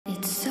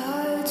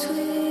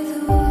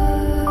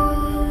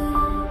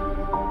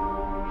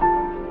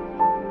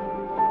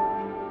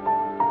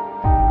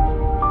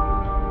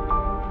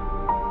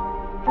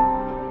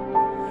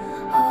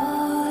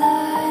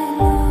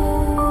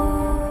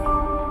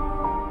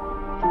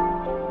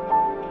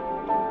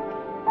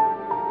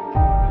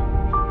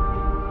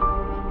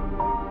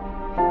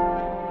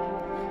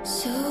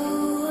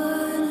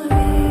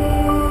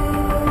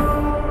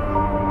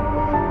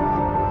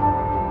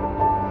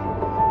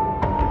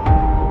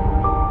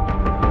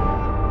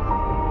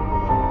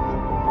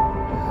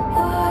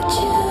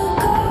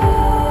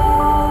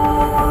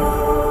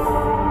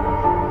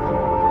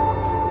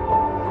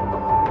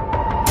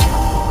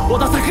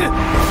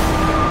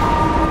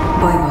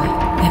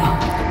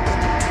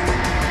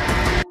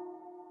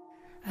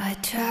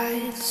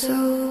tried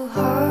so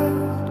hard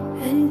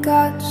and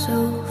got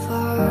so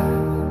far,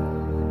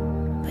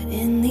 but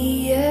in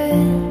the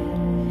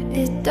end,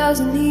 it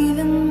doesn't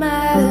even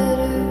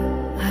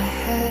matter. I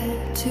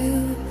had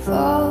to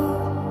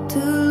fall to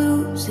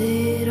lose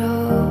it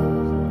all,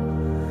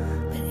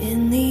 but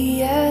in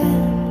the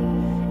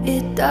end,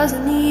 it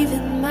doesn't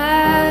even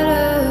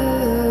matter.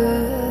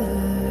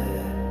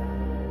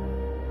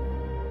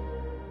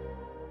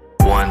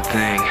 One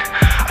thing,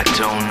 I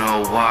don't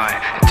know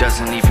why, it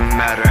doesn't even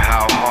matter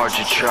how hard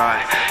you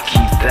try.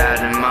 Keep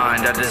that in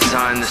mind, I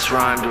designed this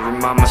rhyme to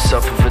remind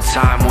myself of a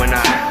time when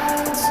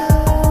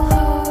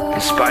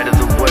in spite of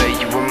the way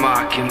you were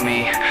mocking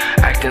me,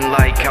 acting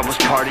like I was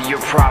part of your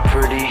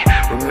property,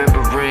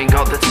 remembering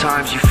all the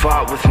times you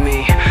fought with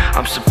me,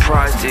 I'm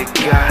surprised it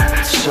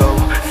got so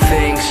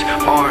things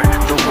aren't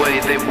the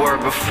way they were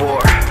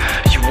before.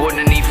 You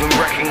wouldn't even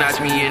recognize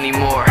me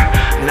anymore.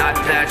 Not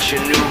that you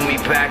knew me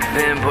back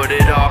then, but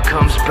it all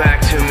comes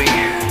back to me.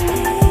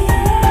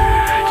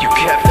 You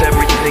kept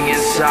everything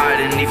inside,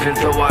 and even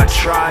though I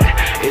tried,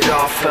 it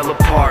all fell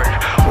apart.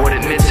 What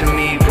it meant to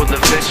me will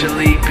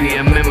eventually be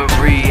a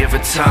memory of a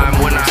time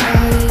when I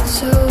tried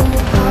so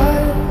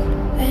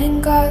hard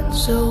and got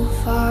so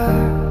far,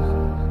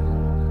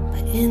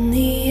 but in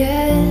the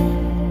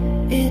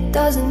end, it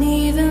doesn't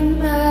even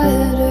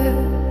matter.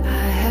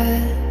 I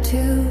had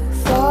to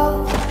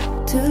fall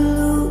to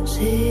lose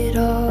it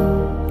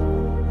all,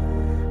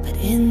 but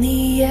in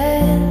the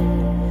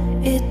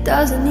end, it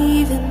doesn't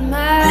even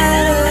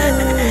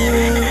matter.